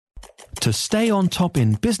To stay on top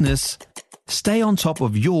in business, stay on top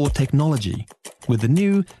of your technology with the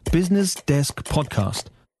new Business Desk podcast,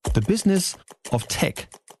 The Business of Tech.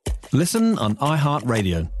 Listen on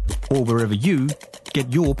iHeartRadio or wherever you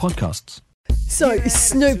get your podcasts. So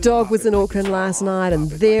Snoop Dogg was in Auckland last night,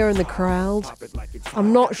 and there in the crowd,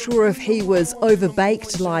 I'm not sure if he was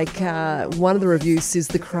overbaked like one of the reviews says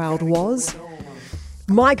the crowd was.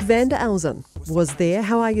 Mike van der Elzen was there.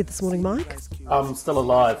 How are you this morning, Mike? I'm still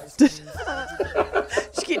alive. Did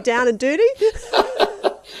you get down and dirty?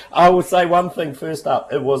 I will say one thing first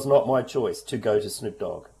up. It was not my choice to go to Snoop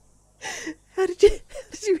Dogg. How did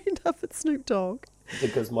you end up at Snoop Dogg?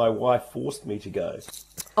 Because my wife forced me to go.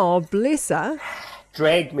 Oh, bless her.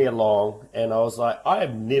 Dragged me along, and I was like, I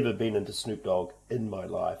have never been into Snoop Dogg in my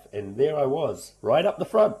life. And there I was, right up the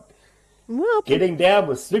front, well, getting down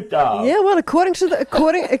with Snoop Dogg. Yeah, well, according to the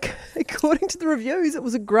reviews, it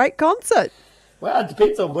was a great concert. Well, it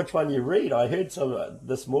depends on which one you read. I heard some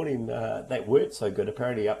this morning that weren't so good.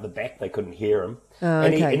 Apparently up the back they couldn't hear him.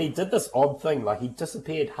 Okay. And he did this odd thing, like he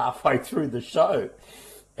disappeared halfway through the show.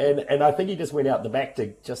 And I think he just went out the back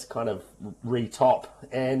to just kind of re-top.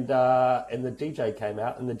 And the DJ came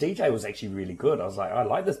out, and the DJ was actually really good. I was like, I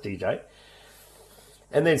like this DJ.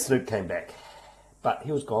 And then Snoop came back. But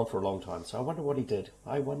he was gone for a long time, so I wonder what he did.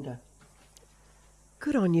 I wonder.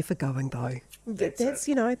 Good on you for going, though.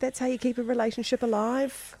 That's how you keep a relationship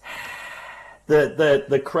alive.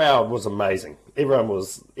 The crowd was amazing.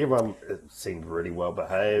 Everyone seemed really well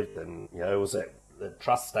behaved, and it was at the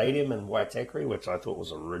Trust Stadium in Waitakere, which I thought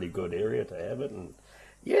was a really good area to have it. And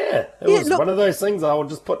it was one of those things I would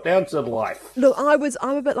just put down to life. Look, I'm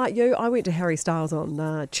a bit like you. I went to Harry Styles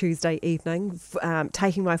on Tuesday evening,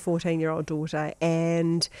 taking my 14-year-old daughter,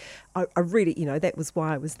 and I really, that was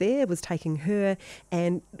why I was there, was taking her,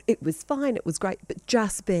 and it was fine, it was great, but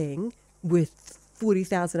just being with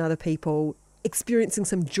 40,000 other people, experiencing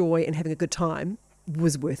some joy and having a good time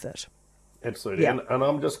was worth it. Absolutely, yeah. And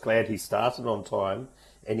I'm just glad he started on time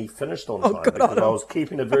and he finished on time because I was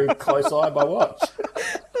keeping a very close eye on my watch.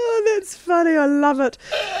 Oh, that's funny. I love it.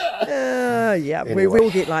 Anyway. We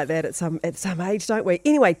will get like that at some age, don't we?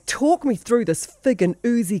 Anyway, talk me through this fig and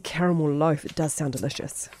oozy caramel loaf. It does sound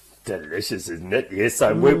delicious. Delicious, isn't it? Yes.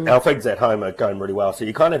 So our figs at home are going really well. So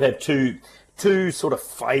you kind of have two sort of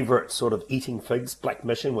favourite sort of eating figs. Black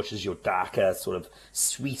Mission, which is your darker sort of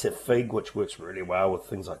sweeter fig, which works really well with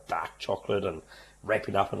things like dark chocolate and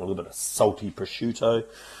wrapping up in a little bit of salty prosciutto.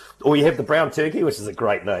 Or you have the brown turkey, which is a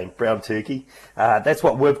great name, brown turkey. That's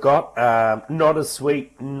what we've got. Not as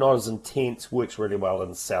sweet, not as intense, works really well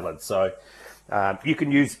in salad. So you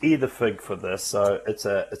can use either fig for this. So it's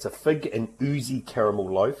a fig and oozy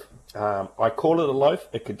caramel loaf. I call it a loaf.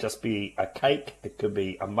 It could just be a cake. It could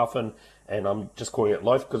be a muffin. And I'm just calling it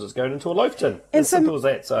loaf because it's going into a loaf tin. As simple as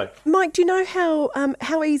that. So, Mike, do you know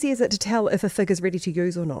how easy is it to tell if a fig is ready to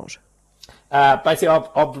use or not? Basically,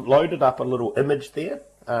 I've loaded up a little image there,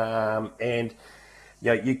 and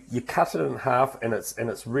you cut it in half, and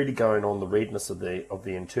it's really going on the redness of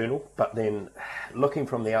the internal. But then, looking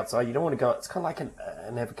from the outside, you don't want to go. It's kind of like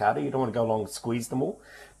an avocado. You don't want to go along and squeeze them all,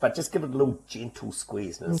 but just give it a little gentle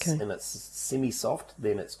squeeze, and it's semi-soft.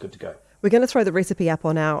 Then it's good to go. We're going to throw the recipe up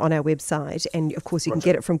on our website, and of course you can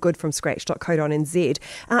get it from goodfromscratch.co.nz.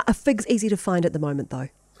 Are figs easy to find at the moment, though?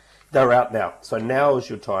 They're out now, so now is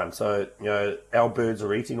your time. So our birds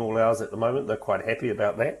are eating all ours at the moment. They're quite happy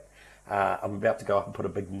about that. I'm about to go up and put a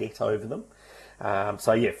big net over them.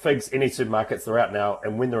 Figs, any supermarkets, they're out now,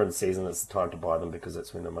 and when they're in season, it's the time to buy them because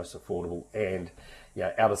it's when they're most affordable. And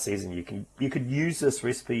out of season, you could use this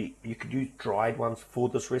recipe. You could use dried ones for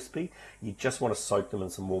this recipe. You just want to soak them in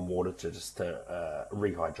some warm water to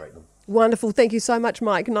rehydrate them. Wonderful. Thank you so much,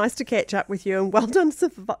 Mike. Nice to catch up with you, and well done for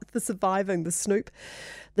surviving the Snoop,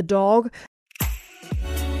 the dog.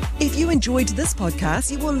 If you enjoyed this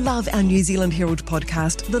podcast, you will love our New Zealand Herald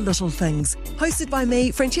podcast, The Little Things, hosted by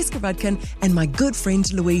me, Francesca Rudkin, and my good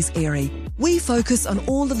friend Louise Airy. We focus on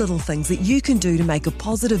all the little things that you can do to make a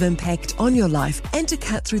positive impact on your life and to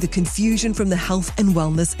cut through the confusion from the health and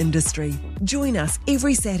wellness industry. Join us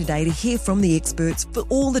every Saturday to hear from the experts for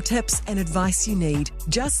all the tips and advice you need.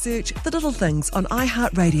 Just search The Little Things on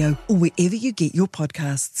iHeartRadio or wherever you get your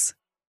podcasts.